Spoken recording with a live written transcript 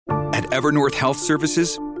At Evernorth Health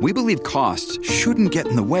Services, we believe costs shouldn't get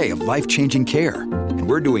in the way of life-changing care, and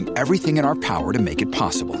we're doing everything in our power to make it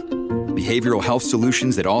possible. Behavioral health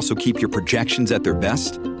solutions that also keep your projections at their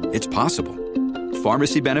best? It's possible.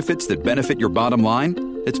 Pharmacy benefits that benefit your bottom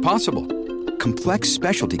line? It's possible. Complex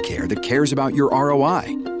specialty care that cares about your ROI?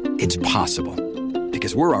 It's possible.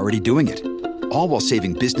 Because we're already doing it. All while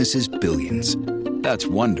saving businesses billions. That's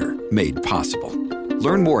Wonder made possible.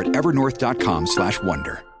 Learn more at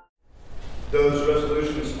evernorth.com/wonder. Those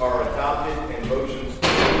resolutions are adopted and motions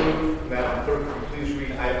approved. Madam Clerk, will you please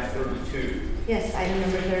read item 32? Yes, item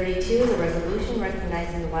number 32 is a resolution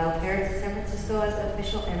recognizing the wild parrots of San Francisco as the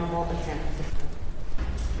official animal of San Francisco.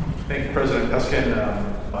 Thank you, President Eskin.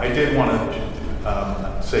 I did want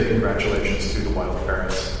to say congratulations to the wild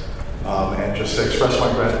parrots and just express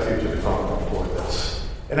my gratitude to the Commonwealth for this.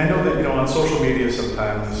 And I know that, on social media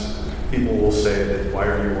sometimes people will say that, why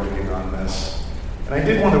are you working on this? And I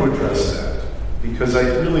did want to address that because I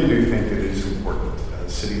really do think it is important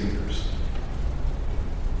as city leaders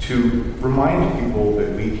to remind people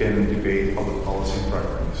that we can debate public policy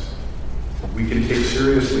priorities. We can take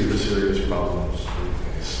seriously the serious problems we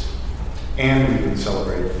face, and we can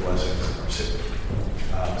celebrate the blessings of our city.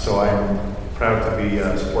 So I'm proud to be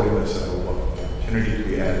supporting this, and I will welcome the opportunity to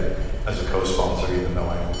be added as a co-sponsor, even though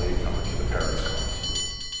I am a late number to the parents' cause.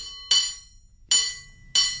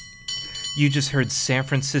 You just heard San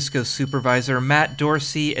Francisco Supervisor Matt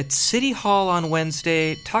Dorsey at City Hall on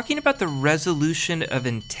Wednesday talking about the resolution of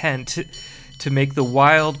intent to make the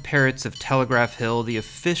wild parrots of Telegraph Hill the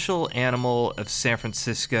official animal of San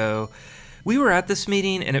Francisco. We were at this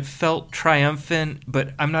meeting and it felt triumphant,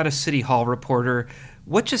 but I'm not a City Hall reporter.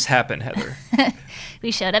 What just happened, Heather?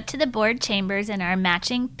 We showed up to the board chambers in our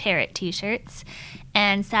matching parrot t-shirts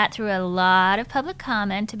and sat through a lot of public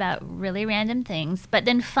comment about really random things. But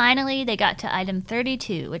then finally they got to item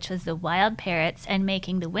 32, which was the wild parrots and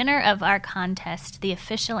making the winner of our contest the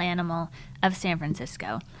official animal of San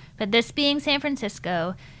Francisco. But this being San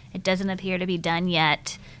Francisco, it doesn't appear to be done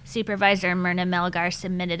yet. Supervisor Myrna Melgar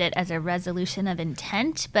submitted it as a resolution of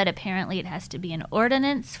intent, but apparently it has to be an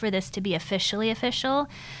ordinance for this to be officially official.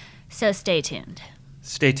 So stay tuned.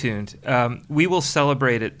 Stay tuned. We will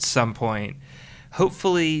celebrate at some point.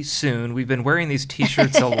 Hopefully soon. We've been wearing these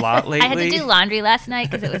t-shirts a lot lately. I had to do laundry last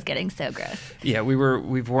night because it was getting so gross. Yeah,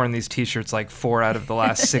 we've worn these t-shirts like 4 out of the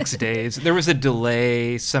last 6 days. There was a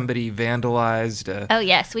delay. Somebody vandalized. Oh,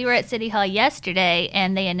 yes. We were at City Hall yesterday,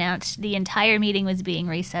 and they announced the entire meeting was being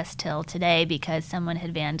recessed till today because someone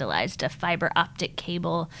had vandalized a fiber optic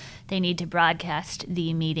cable. They need to broadcast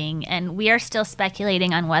the meeting, and we are still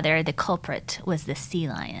speculating on whether the culprit was the sea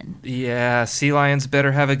lion. Yeah, sea lions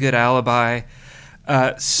better have a good alibi.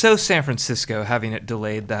 So San Francisco having it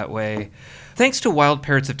delayed that way. Thanks to Wild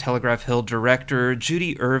Parrots of Telegraph Hill director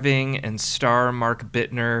Judy Irving and star Mark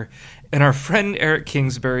Bittner, and our friend Eric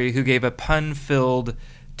Kingsbury, who gave a pun-filled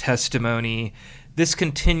testimony. This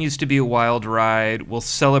continues to be a wild ride. We'll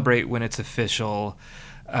celebrate when it's official.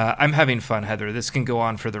 I'm having fun, Heather. This can go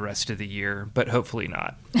on for the rest of the year, but hopefully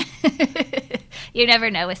not. You never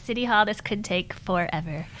know. With City Hall, this could take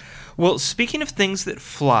forever. Well, speaking of things that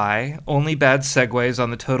fly, only bad segues on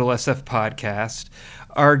the Total SF podcast,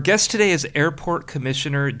 our guest today is Airport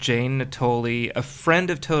Commissioner Jane Natoli, a friend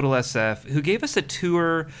of Total SF, who gave us a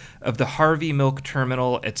tour of the Harvey Milk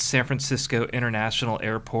Terminal at San Francisco International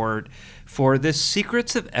Airport for this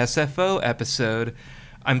Secrets of SFO episode.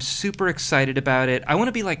 I'm super excited about it. I want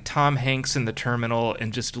to be like Tom Hanks in the terminal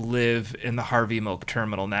and just live in the Harvey Milk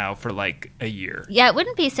Terminal now for like a year. Yeah, it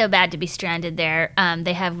wouldn't be so bad to be stranded there.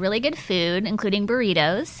 They have really good food, including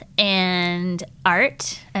burritos and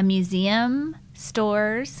art, a museum,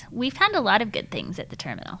 stores. We found a lot of good things at the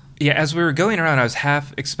terminal. Yeah, as we were going around, I was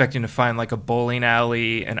half expecting to find like a bowling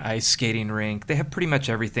alley, an ice skating rink. They have pretty much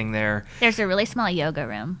everything there. There's a really small yoga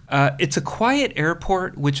room. It's a quiet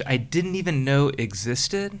airport, which I didn't even know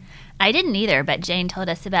existed. I didn't either, but Jane told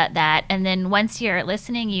us about that. And then once you're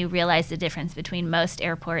listening, you realize the difference between most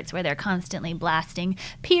airports where they're constantly blasting,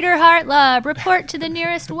 "Peter Hartlaub, report to the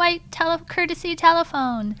nearest white courtesy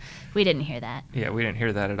telephone." We didn't hear that. Yeah, we didn't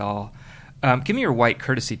hear that at all. Give me your white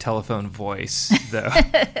courtesy telephone voice, though.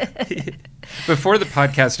 Before the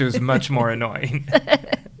podcast, it was much more annoying.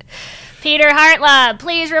 Peter Hartlaub,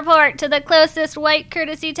 please report to the closest white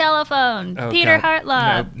courtesy telephone. Oh, Peter God.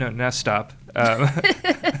 Hartlaub. No, now stop. I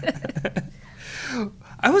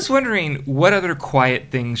was wondering, what other quiet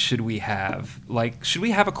things should we have? Like, should we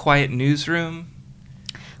have a quiet newsroom?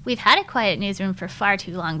 We've had a quiet newsroom for far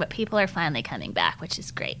too long, but people are finally coming back, which is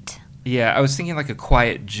great. Yeah, I was thinking like a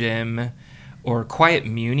quiet gym or quiet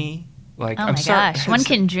Muni. Like, Oh I'm my sorry. gosh, one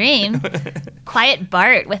can dream. Quiet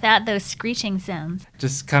Bart without those screeching sounds.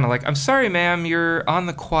 Just kind of like, I'm sorry, ma'am, you're on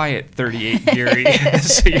the quiet 38 Geary,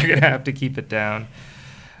 so you're going to have to keep it down.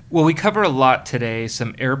 Well, we cover a lot today,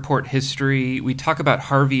 some airport history. We talk about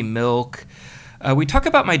Harvey Milk. We talk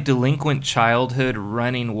about my delinquent childhood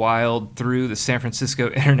running wild through the San Francisco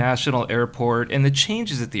International Airport and the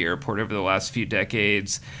changes at the airport over the last few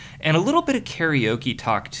decades, and a little bit of karaoke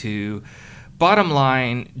talk, too. Bottom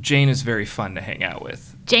line, Jane is very fun to hang out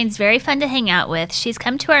with. Jane's very fun to hang out with. She's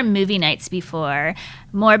come to our movie nights before.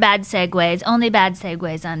 More bad segues, only bad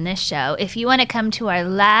segues on this show. If you want to come to our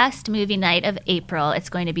last movie night of April, it's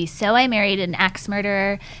going to be So I Married an Axe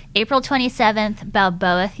Murderer, April 27th,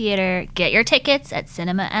 Balboa Theater. Get your tickets at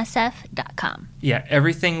cinemasf.com. Yeah,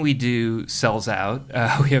 everything we do sells out.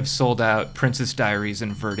 We have sold out Princess Diaries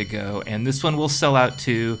and Vertigo, and this one will sell out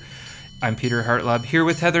too. I'm Peter Hartlaub, here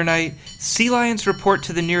with Heather Knight. Sea lions report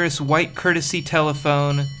to the nearest white courtesy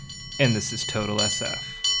telephone, and this is Total SF.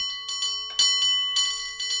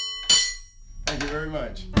 Thank you very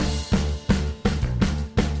much.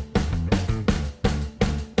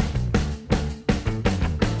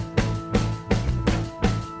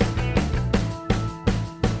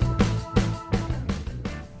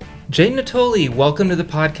 Jane Natoli, welcome to the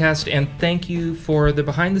podcast, and thank you for the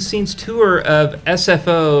behind-the-scenes tour of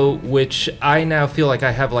SFO, which I now feel like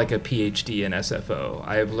I have like a PhD in SFO.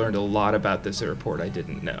 I have learned a lot about this airport I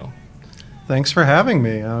didn't know. Thanks for having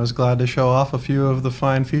me. I was glad to show off a few of the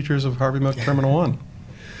fine features of Harvey Milk Terminal 1.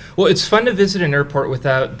 Well, it's fun to visit an airport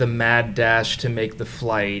without the mad dash to make the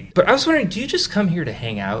flight. But I was wondering, do you just come here to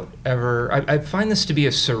hang out ever? I find this to be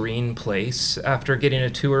a serene place after getting a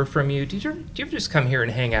tour from you. Do you ever just come here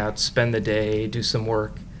and hang out, spend the day, do some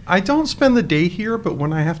work? I don't spend the day here, but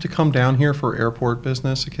when I have to come down here for airport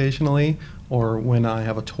business occasionally, or when I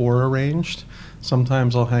have a tour arranged,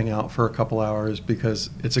 sometimes I'll hang out for a couple hours because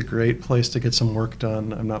it's a great place to get some work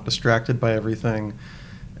done. I'm not distracted by everything,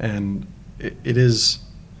 and it is,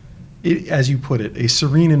 as you put it, a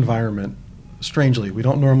serene environment. Strangely, we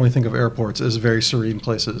don't normally think of airports as very serene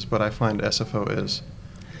places, but I find SFO is.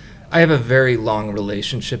 I have a very long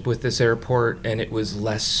relationship with this airport, and it was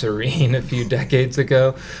less serene a few decades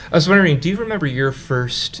ago. I was wondering, do you remember your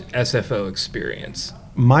first SFO experience?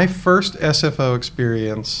 My first SFO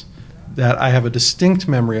experience that I have a distinct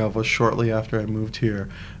memory of was shortly after I moved here.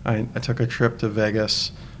 I took a trip to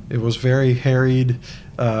Vegas. It was very harried.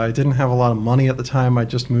 I didn't have a lot of money at the time. I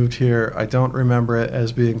just moved here. I don't remember it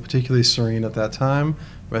as being particularly serene at that time,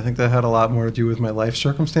 but I think that had a lot more to do with my life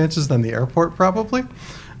circumstances than the airport, probably.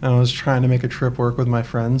 I was trying to make a trip work with my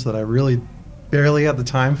friends that I really barely had the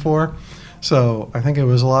time for. So I think it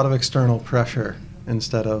was a lot of external pressure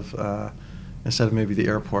instead of maybe the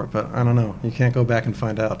airport. But I don't know. You can't go back and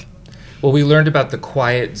find out. Well, we learned about the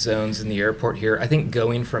quiet zones in the airport here. I think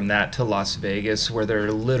going from that to Las Vegas, where there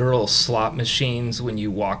are literal slot machines when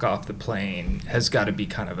you walk off the plane, has got to be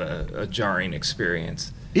kind of a jarring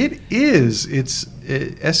experience. It is.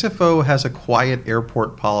 SFO has a quiet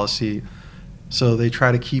airport policy, so they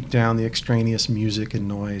try to keep down the extraneous music and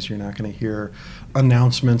noise. You're not going to hear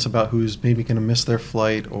announcements about who's maybe going to miss their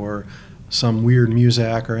flight or some weird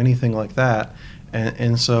muzak or anything like that.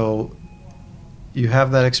 And so you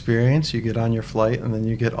have that experience, you get on your flight, and then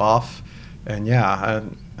you get off. And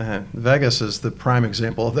Vegas is the prime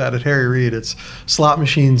example of that. At Harry Reid, it's slot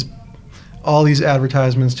machines, all these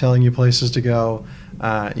advertisements telling you places to go.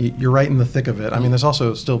 You're right in the thick of it. I mean, there's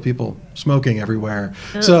also still people smoking everywhere.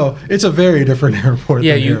 So it's a very different airport.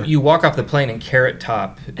 Yeah, you walk off the plane and Carrot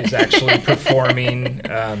Top is actually performing.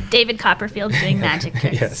 David Copperfield's doing magic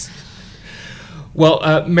tricks. Yes.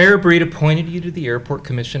 Well, Mayor Breed appointed you to the Airport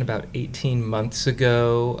Commission about 18 months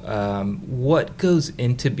ago. What goes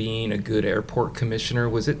into being a good airport commissioner?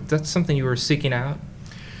 That's something you were seeking out?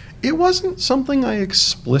 It wasn't something I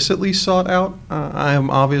explicitly sought out. I am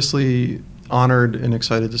obviously honored and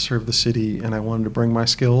excited to serve the city, and I wanted to bring my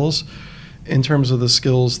skills. In terms of the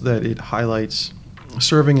skills that it highlights,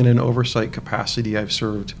 serving in an oversight capacity, I've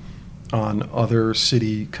served on other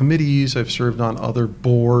city committees, I've served on other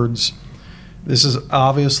boards. This is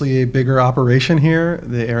obviously a bigger operation here.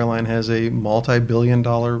 The airline has a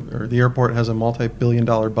the airport has a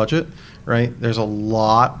multi-billion-dollar budget, right? There's a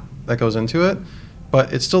lot that goes into it,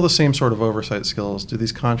 but it's still the same sort of oversight skills. Do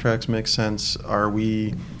these contracts make sense? Are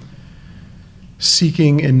we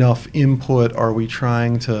seeking enough input? Are we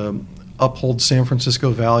trying to uphold San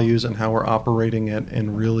Francisco values and how we're operating it?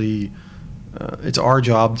 And really, it's our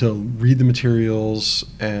job to read the materials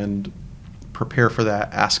and prepare for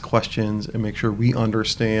that, ask questions, and make sure we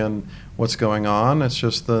understand what's going on. It's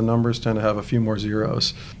just the numbers tend to have a few more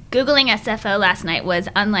zeros. Googling SFO last night was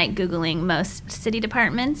unlike Googling most city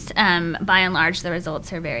departments. By and large, the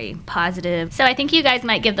results are very positive. So I think you guys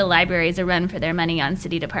might give the libraries a run for their money on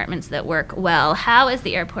city departments that work well. How is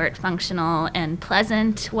the airport functional and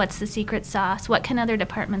pleasant? What's the secret sauce? What can other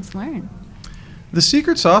departments learn? The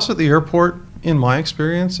secret sauce at the airport, in my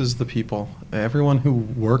experience, is the people. Everyone who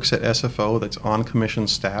works at SFO that's on commission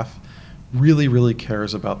staff really, really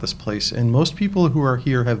cares about this place. And most people who are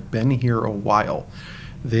here have been here a while.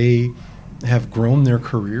 They have grown their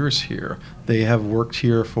careers here. They have worked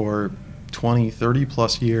here for 20, 30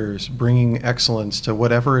 plus years, bringing excellence to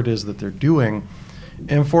whatever it is that they're doing.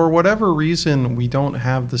 And for whatever reason, we don't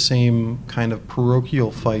have the same kind of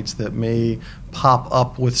parochial fights that may pop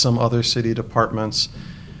up with some other city departments.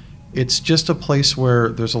 It's just a place where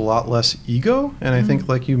there's a lot less ego. And I think,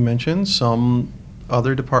 like you mentioned, some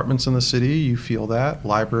other departments in the city, you feel that.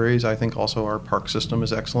 Libraries, I think also our park system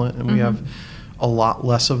is excellent, and we have a lot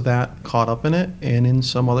less of that caught up in it. And in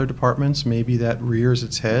some other departments, maybe that rears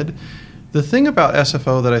its head. The thing about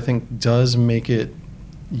SFO that I think does make it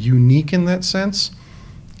unique in that sense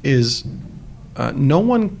is no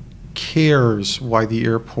one cares why the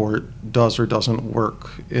airport does or doesn't work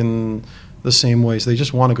in the same ways. They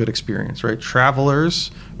just want a good experience, right? Travelers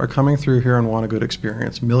are coming through here and want a good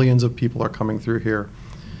experience. Millions of people are coming through here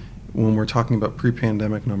when we're talking about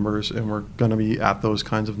pre-pandemic numbers, and we're going to be at those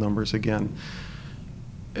kinds of numbers again.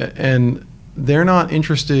 And they're not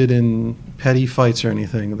interested in petty fights or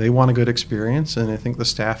anything. They want a good experience, and I think the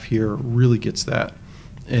staff here really gets that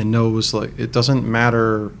and knows, like, it doesn't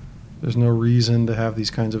matter. There's no reason to have these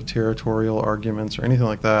kinds of territorial arguments or anything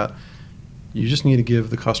like that. You just need to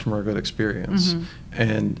give the customer a good experience.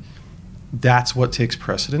 And that's what takes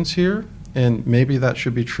precedence here. And maybe that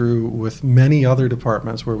should be true with many other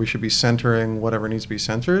departments where we should be centering whatever needs to be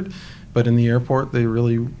centered. But in the airport, they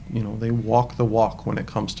really, they walk the walk when it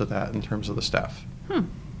comes to that in terms of the staff.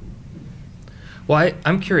 Well,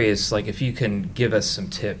 I'm curious, like, if you can give us some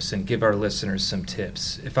tips and give our listeners some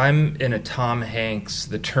tips. If I'm in a Tom Hanks,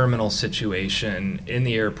 the terminal situation in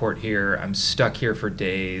the airport here, I'm stuck here for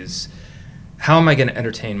days, how am I going to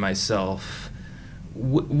entertain myself?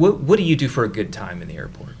 What do you do for a good time in the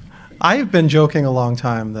airport? I have been joking a long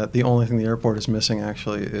time that the only thing the airport is missing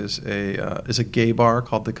actually is a gay bar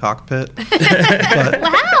called the Cockpit.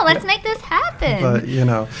 Wow, let's make this happen.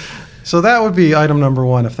 But so that would be item number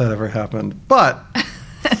one if that ever happened. But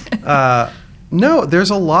no, there's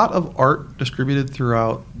a lot of art distributed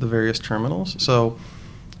throughout the various terminals. So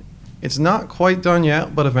it's not quite done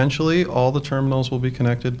yet, but eventually all the terminals will be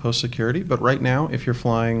connected post-security. But right now, if you're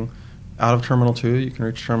flying out of Terminal 2, you can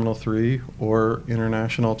reach Terminal 3 or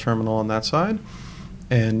International Terminal on that side.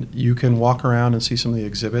 And you can walk around and see some of the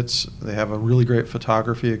exhibits. They have a really great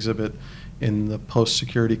photography exhibit in the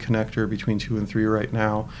post-security connector between 2 and 3 right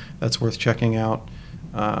now. That's worth checking out.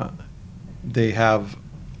 They have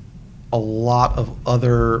a lot of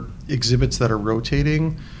other exhibits that are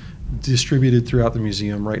rotating, distributed throughout the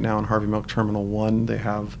museum. Right now in Harvey Milk Terminal 1, they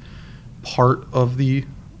have part of the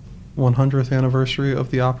 100th anniversary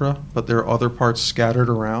of the opera, but there are other parts scattered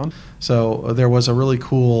around. So there was a really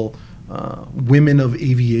cool Women of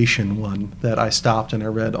Aviation one that I stopped and I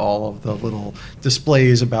read all of the little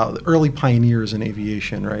displays about the early pioneers in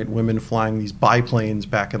aviation, right? Women flying these biplanes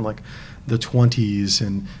back in like the 20s,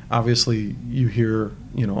 and obviously you hear,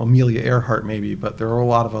 Amelia Earhart maybe, but there are a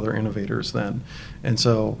lot of other innovators then. And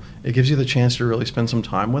so it gives you the chance to really spend some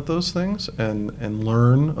time with those things and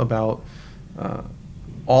learn about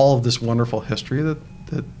all of this wonderful history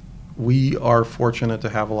that we are fortunate to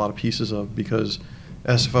have a lot of pieces of, because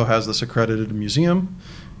SFO has this accredited museum.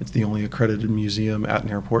 It's the only accredited museum at an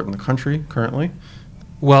airport in the country currently.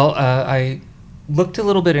 Well, I looked a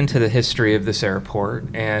little bit into the history of this airport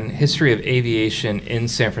and history of aviation in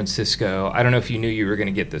San Francisco. I don't know if you knew you were going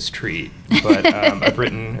to get this treat, but I've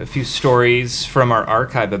written a few stories from our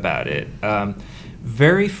archive about it.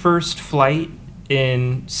 Very first flight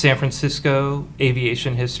in San Francisco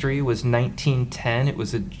aviation history was 1910. It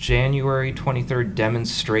was a January 23rd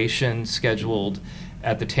demonstration scheduled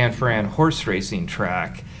at the Tanforan horse racing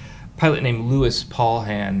track. A pilot named Louis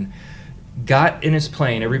Paulhan got in his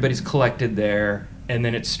plane, everybody's collected there, and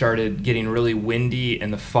then it started getting really windy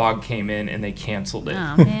and the fog came in and they canceled it.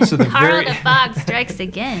 Oh, man. So the fog strikes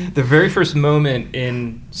again. The very first moment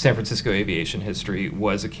in San Francisco aviation history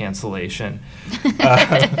was a cancellation.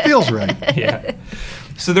 Feels right. Yeah.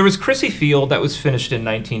 So there was Crissy Field that was finished in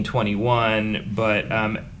 1921, but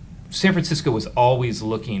San Francisco was always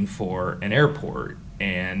looking for an airport,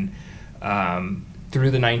 and through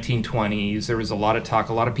the 1920s. There was a lot of talk.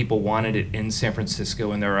 A lot of people wanted it in San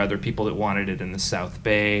Francisco, and there were other people that wanted it in the South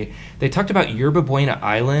Bay. They talked about Yerba Buena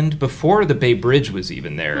Island before the Bay Bridge was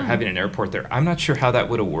even there, having an airport there. I'm not sure how that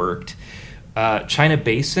would have worked. China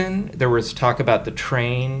Basin, there was talk about the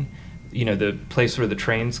train, the place where the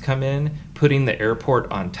trains come in, putting the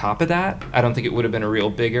airport on top of that. I don't think it would have been a real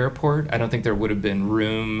big airport. I don't think there would have been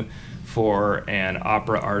room for an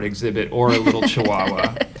opera art exhibit or a little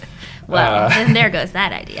chihuahua. Well, then there goes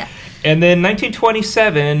that idea. And then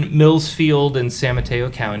 1927, Mills Field in San Mateo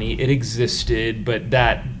County, it existed, but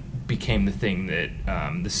that became the thing that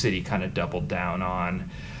the city kind of doubled down on.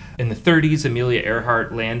 In the 30s, Amelia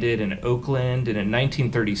Earhart landed in Oakland, and in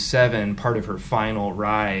 1937, part of her final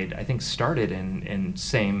ride, I think, started in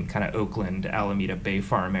same kind of Oakland, Alameda Bay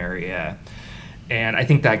Farm area. And I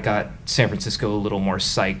think that got San Francisco a little more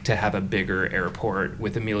psyched to have a bigger airport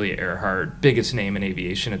with Amelia Earhart, biggest name in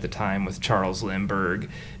aviation at the time, with Charles Lindbergh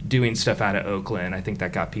doing stuff out of Oakland. I think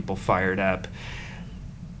that got people fired up.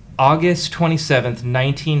 August 27th,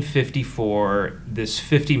 1954, this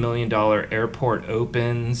 $50 million airport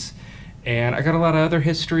opens. And I got a lot of other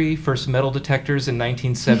history. First metal detectors in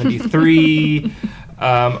 1973.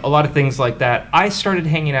 A lot of things like that. I started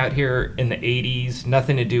hanging out here in the 80s,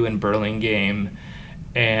 nothing to do in Burlingame.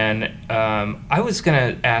 And I was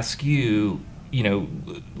going to ask you,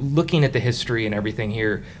 looking at the history and everything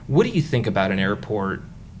here, what do you think about an airport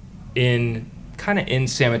in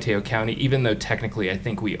San Mateo County, even though technically I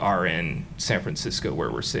think we are in San Francisco where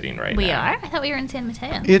we're sitting right now? We are? I thought we were in San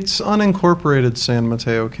Mateo. It's unincorporated San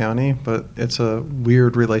Mateo County, but it's a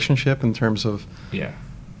weird relationship in terms of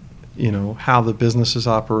how the businesses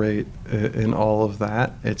operate and all of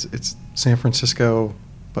that. It's San Francisco,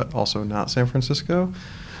 but also not San Francisco.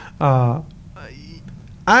 I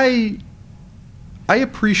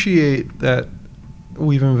appreciate that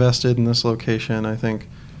we've invested in this location. I think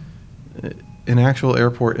an actual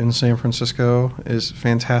airport in San Francisco, as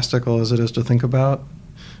fantastical as it is to think about,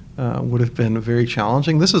 would have been very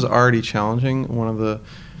challenging. This is already challenging.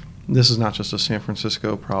 This is not just a San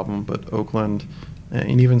Francisco problem, but Oakland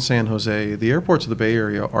and even San Jose. The airports of the Bay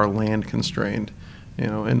Area are land constrained.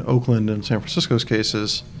 In Oakland and San Francisco's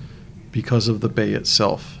cases, because of the bay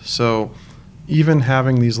itself. So even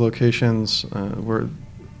having these locations were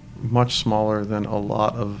much smaller than a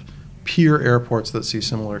lot of peer airports that see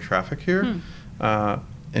similar traffic here.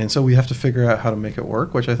 And so we have to figure out how to make it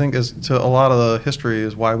work, which I think is, to a lot of the history,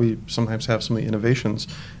 is why we sometimes have some of the innovations,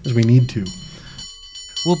 is we need to.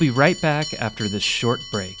 We'll be right back after this short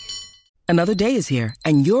break. Another day is here,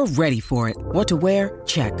 and you're ready for it. What to wear?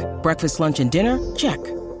 Check. Breakfast, lunch, and dinner? Check.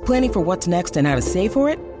 Planning for what's next and how to save for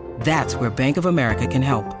it? That's where Bank of America can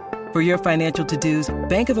help. For your financial to-dos,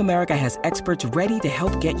 Bank of America has experts ready to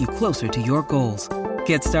help get you closer to your goals.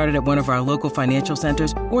 Get started at one of our local financial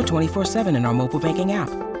centers or 24/7 in our mobile banking app.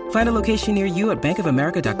 Find a location near you at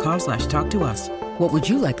bankofamerica.com/talktous. What would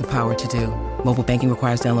you like the power to do? Mobile banking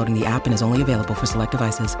requires downloading the app and is only available for select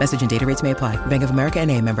devices. Message and data rates may apply. Bank of America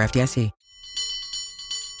NA, member FDIC.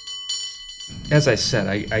 As I said,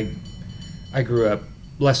 I grew up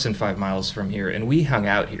less than 5 miles from here, and we hung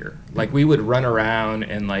out here. Like, we would run around,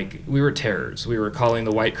 and we were terrors. We were calling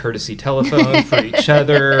the white courtesy telephone for each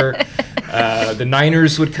other. The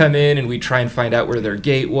Niners would come in, and we'd try and find out where their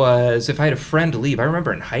gate was. If I had a friend leave, I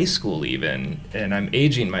remember in high school even, and I'm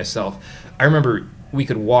aging myself, I remember we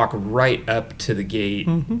could walk right up to the gate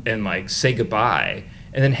and say goodbye,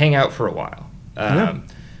 and then hang out for a while.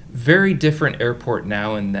 Very different airport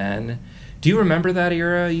now and then. Do you remember that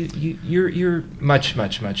era? You're much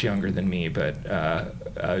younger than me, but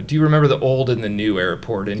do you remember the old and the new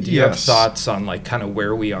airport? And do you have thoughts on kind of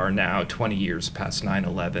where we are now, 20 years past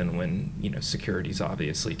 9/11, when security's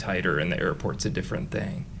obviously tighter and the airport's a different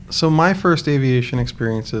thing? So my first aviation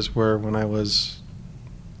experiences were when I was,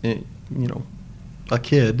 a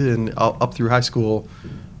kid, and up through high school.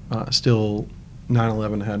 Still,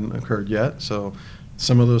 9/11 hadn't occurred yet, so.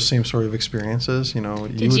 Some of those same sort of experiences,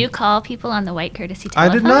 Did you call people on the white courtesy telephone?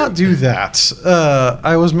 I did not do that.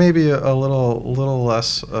 I was maybe a little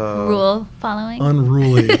less rule following,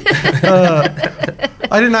 unruly.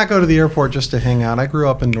 I did not go to the airport just to hang out. I grew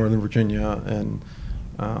up in Northern Virginia, and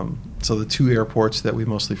so the two airports that we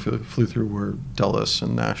mostly flew through were Dulles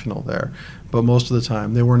and National there. But most of the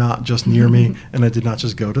time, they were not just near me, and I did not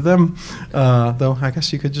just go to them. Though I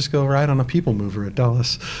guess you could just go ride on a people mover at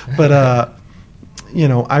Dulles. But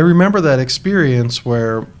I remember that experience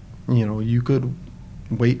where, you could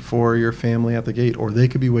wait for your family at the gate, or they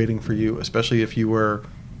could be waiting for you, especially if you were,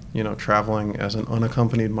 traveling as an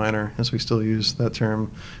unaccompanied minor, as we still use that term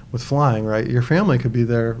with flying, right? Your family could be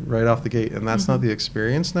there right off the gate, and that's not the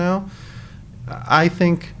experience now. I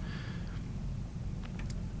think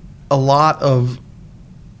a lot of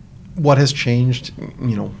what has changed,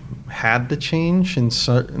 had to change in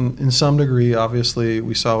some degree. Obviously,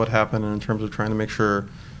 we saw what happened in terms of trying to make sure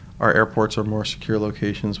our airports are more secure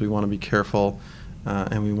locations. We want to be careful,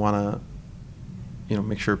 and we want to,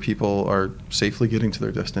 make sure people are safely getting to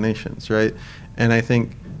their destinations, right? And I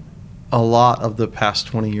think a lot of the past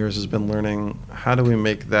 20 years has been learning how do we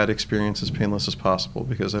make that experience as painless as possible,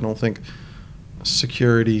 because I don't think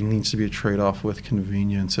security needs to be a trade-off with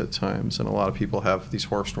convenience at times, and a lot of people have these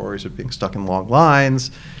horror stories of being stuck in long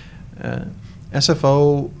lines.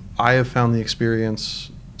 SFO, I have found the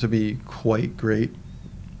experience to be quite great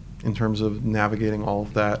in terms of navigating all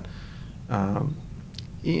of that.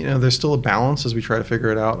 There's still a balance as we try to figure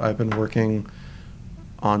it out. I've been working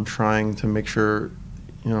on trying to make sure,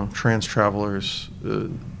 trans travelers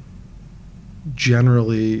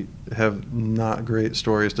generally have not great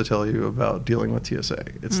stories to tell you about dealing with TSA.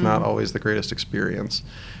 It's not always the greatest experience.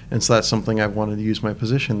 And so that's something I've wanted to use my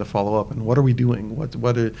position to follow up. And what are we doing?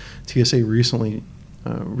 What did TSA recently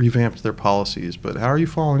revamped their policies, but how are you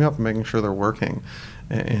following up and making sure they're working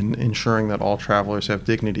and ensuring that all travelers have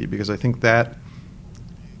dignity? Because I think that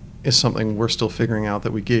is something we're still figuring out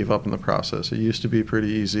that we gave up in the process. It used to be pretty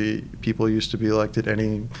easy. People used to be like, did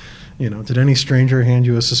any stranger hand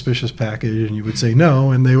you a suspicious package? And you would say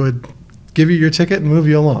no, and they would give you your ticket and move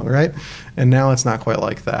you along, right? And now it's not quite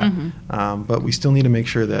like that. But we still need to make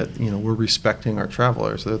sure that, we're respecting our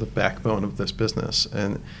travelers. They're the backbone of this business.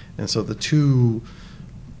 And so the two,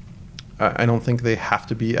 I don't think they have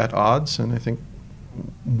to be at odds. And I think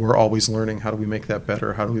we're always learning, how do we make that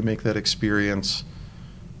better? How do we make that experience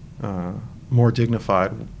more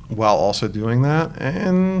dignified while also doing that?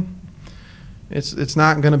 And it's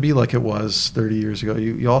not going to be like it was 30 years ago.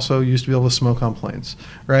 You also used to be able to smoke on planes,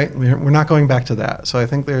 right? We're not going back to that. So I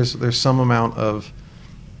think there's some amount of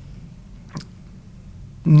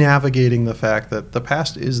navigating the fact that the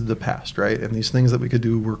past is the past, right? And these things that we could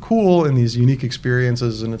do were cool, and these unique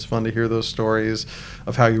experiences, and it's fun to hear those stories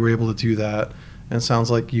of how you were able to do that. And it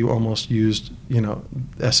sounds like you almost used,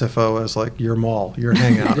 SFO as like your mall, your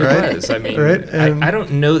hangout, right? It was. I mean, right? I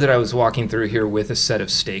don't know that I was walking through here with a set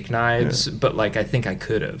of steak knives, but I think I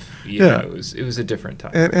could have. It was a different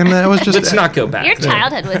time. And that was just let's not go back. Your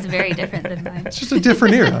childhood was very different than mine. It's just a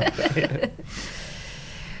different era.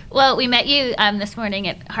 Well, we met you this morning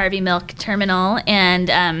at Harvey Milk Terminal,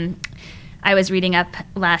 and I was reading up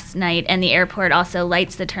last night, and the airport also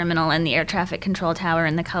lights the terminal and the air traffic control tower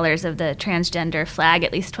in the colors of the transgender flag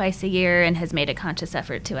at least twice a year, and has made a conscious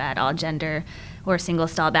effort to add all gender or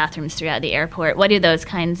single-stall bathrooms throughout the airport. What do those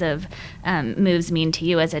kinds of moves mean to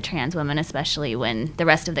you as a trans woman, especially when the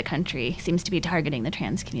rest of the country seems to be targeting the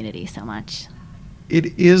trans community so much?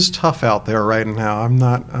 It is tough out there right now. I'm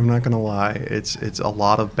not going to lie. It's a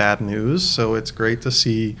lot of bad news. So it's great to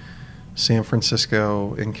see San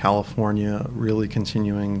Francisco and California really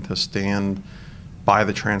continuing to stand by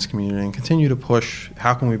the trans community and continue to push,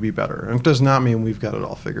 how can we be better? And it does not mean we've got it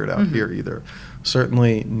all figured out here either.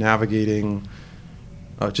 Certainly navigating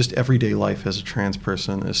just everyday life as a trans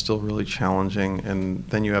person is still really challenging. And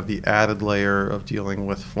then you have the added layer of dealing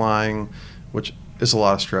with flying, which is a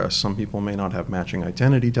lot of stress. Some people may not have matching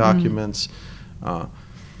identity documents.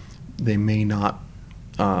 They may not...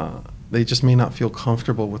 they just may not feel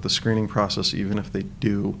comfortable with the screening process, even if they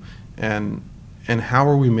do. And how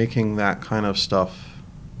are we making that kind of stuff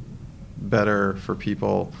better for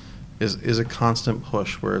people is a constant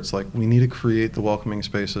push, where it's like we need to create the welcoming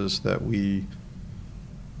spaces that we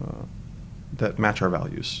that match our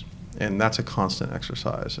values. And that's a constant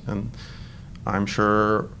exercise. And I'm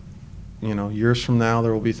sure, years from now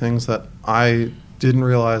there will be things that I didn't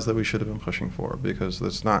realize that we should have been pushing for, because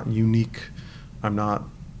that's not unique. I'm not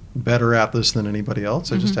better at this than anybody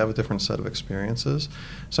else. I just have a different set of experiences.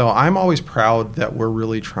 So I'm always proud that we're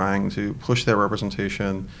really trying to push that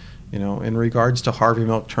representation. In regards to Harvey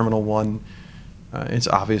Milk Terminal 1, it's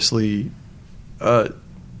obviously a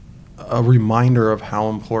reminder of how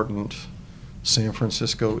important San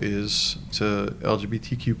Francisco is to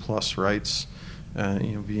LGBTQ plus rights,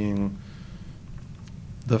 being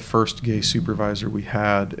the first gay supervisor we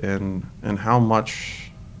had, and how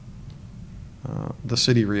much the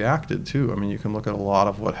city reacted too. I mean, you can look at a lot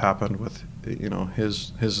of what happened with,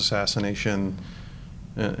 his assassination,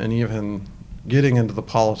 and even getting into the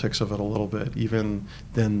politics of it a little bit. Even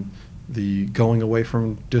then, the going away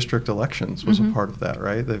from district elections was a part of that,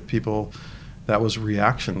 right? That was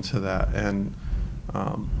reaction to that, and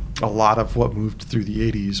a lot of what moved through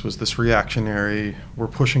the 80s was this reactionary, we're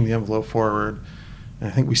pushing the envelope forward. And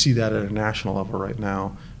I think we see that at a national level right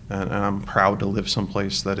now. And I'm proud to live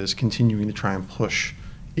someplace that is continuing to try and push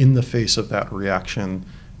in the face of that reaction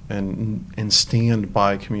and stand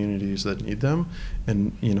by communities that need them.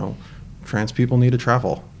 And, trans people need to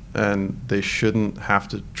travel, and they shouldn't have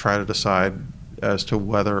to try to decide as to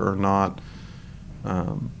whether or not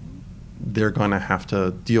they're going to have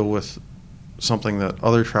to deal with something that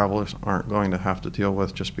other travelers aren't going to have to deal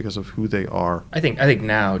with just because of who they are. I think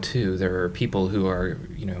now too there are people who are,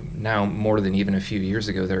 now more than even a few years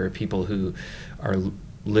ago, there are people who are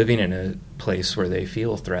living in a place where they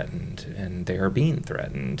feel threatened and they are being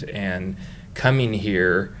threatened, and coming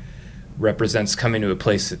here represents coming to a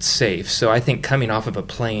place that's safe. So I think coming off of a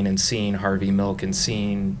plane and seeing Harvey Milk and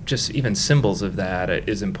seeing just even symbols of that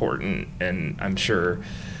is important, and I'm sure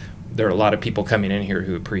there are a lot of people coming in here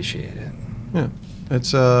who appreciate it. Yeah,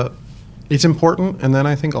 it's important, and then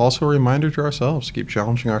I think also a reminder to ourselves to keep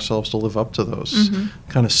challenging ourselves to live up to those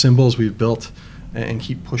kind of symbols we've built and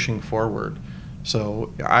keep pushing forward.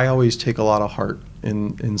 So I always take a lot of heart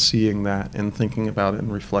in seeing that and thinking about it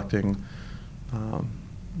and reflecting.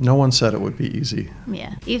 No one said it would be easy.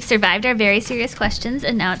 Yeah. You've survived our very serious questions,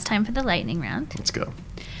 and now it's time for the lightning round. Let's go.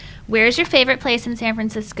 Where's your favorite place in San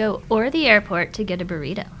Francisco or the airport to get a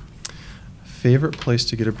burrito? Favorite place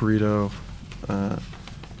to get a burrito?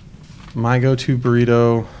 My go-to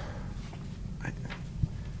burrito,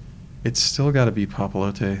 it's still got to be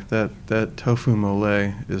Papalote. That tofu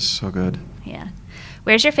mole is so good. Yeah.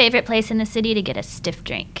 Where's your favorite place in the city to get a stiff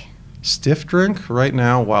drink? Stiff drink? Right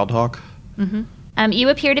now, Wild Hawk. Mm-hmm. You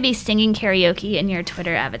appear to be singing karaoke in your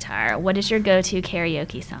Twitter avatar. What is your go-to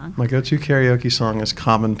karaoke song? My go-to karaoke song is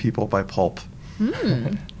Common People by Pulp.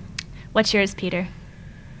 What's yours, Peter?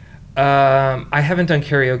 I haven't done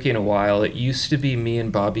karaoke in a while. It used to be me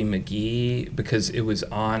and Bobby McGee because it was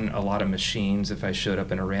on a lot of machines if I showed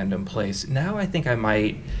up in a random place. Now I think I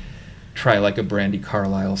might try like a Brandi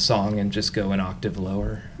Carlile song and just go an octave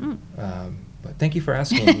lower. But thank you for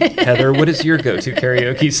asking, Heather. What is your go-to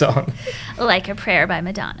karaoke song? Like a Prayer by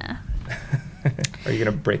Madonna. Are you going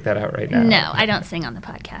to break that out right now? No, I don't sing on the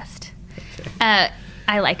podcast. Okay.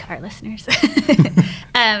 I like our listeners.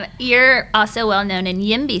 You're also well known in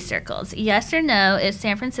YIMBY circles. Yes or no, is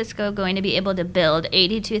San Francisco going to be able to build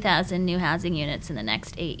 82,000 new housing units in the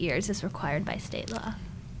next 8 years as required by state law?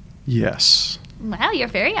 Yes. Wow, you're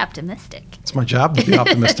very optimistic. It's my job to be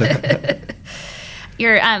optimistic.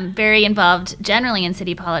 You're very involved generally in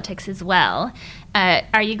city politics as well.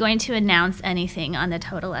 Are you going to announce anything on the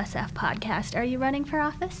Total SF podcast? Are you running for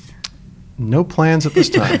office? No plans at this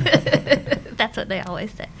time. That's what they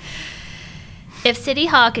always say. If City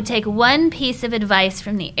Hall could take one piece of advice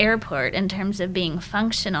from the airport in terms of being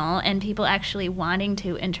functional and people actually wanting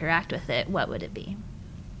to interact with it, what would it be?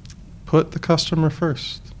 Put the customer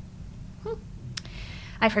first.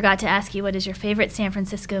 I forgot to ask you, what is your favorite San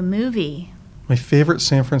Francisco movie? My favorite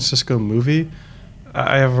San Francisco movie?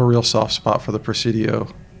 I have a real soft spot for the Presidio.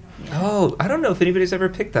 Oh, I don't know if anybody's ever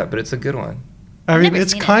picked that, but it's a good one. I mean,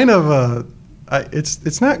 it's kind of a...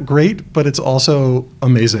 It's not great, but it's also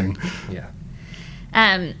amazing. Yeah.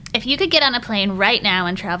 If you could get on a plane right now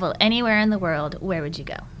and travel anywhere in the world, where would you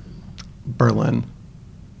go? Berlin.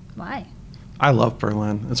 Why? I love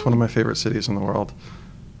Berlin. It's one of my favorite cities in the world.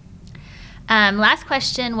 Last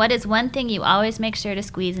question. What is one thing you always make sure to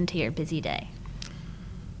squeeze into your busy day?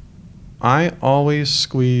 I always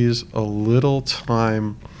squeeze a little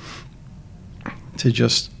time to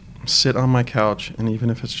just sit on my couch, and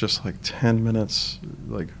even if it's just like 10 minutes,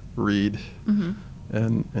 like read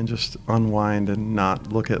and just unwind and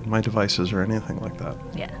not look at my devices or anything like that.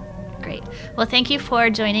 Yeah, great. Well, thank you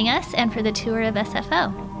for joining us and for the tour of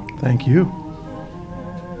SFO. Thank you.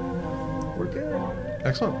 We're good.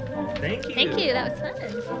 Excellent. Thank you. Thank you. That was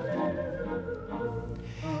fun.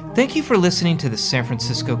 Thank you for listening to the San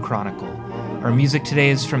Francisco Chronicle. Our music today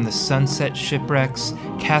is from the Sunset Shipwrecks,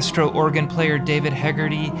 Castro organ player David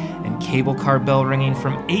Hegarty, and cable car bell ringing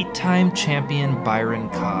from 8-time champion Byron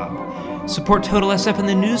Cobb. Support Total SF in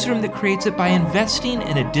the newsroom that creates it by investing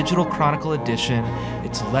in a digital Chronicle edition.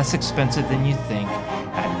 It's less expensive than you think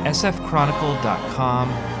at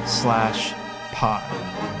sfchronicle.com/pod.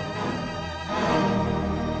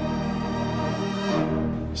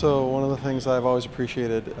 So one of the things I've always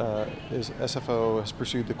appreciated is SFO has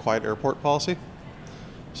pursued the quiet airport policy.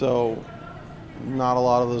 So not a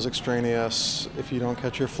lot of those extraneous, if you don't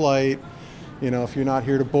catch your flight, if you're not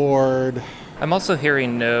here to board. I'm also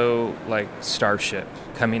hearing no, Starship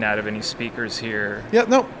coming out of any speakers here.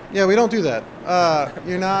 Yeah, we don't do that.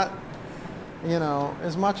 You're not,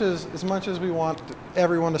 as much as we want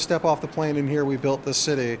everyone to step off the plane and hear we built this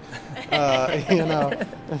city,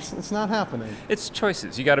 it's not happening. It's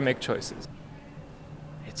choices. You got to make choices.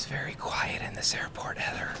 It's very quiet in this airport,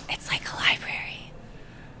 Heather. It's like a library.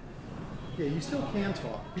 Yeah, you still can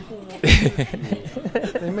talk. People won't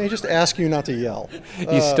They may just ask you not to yell.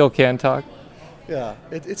 You still can talk? Yeah,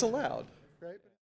 it's allowed.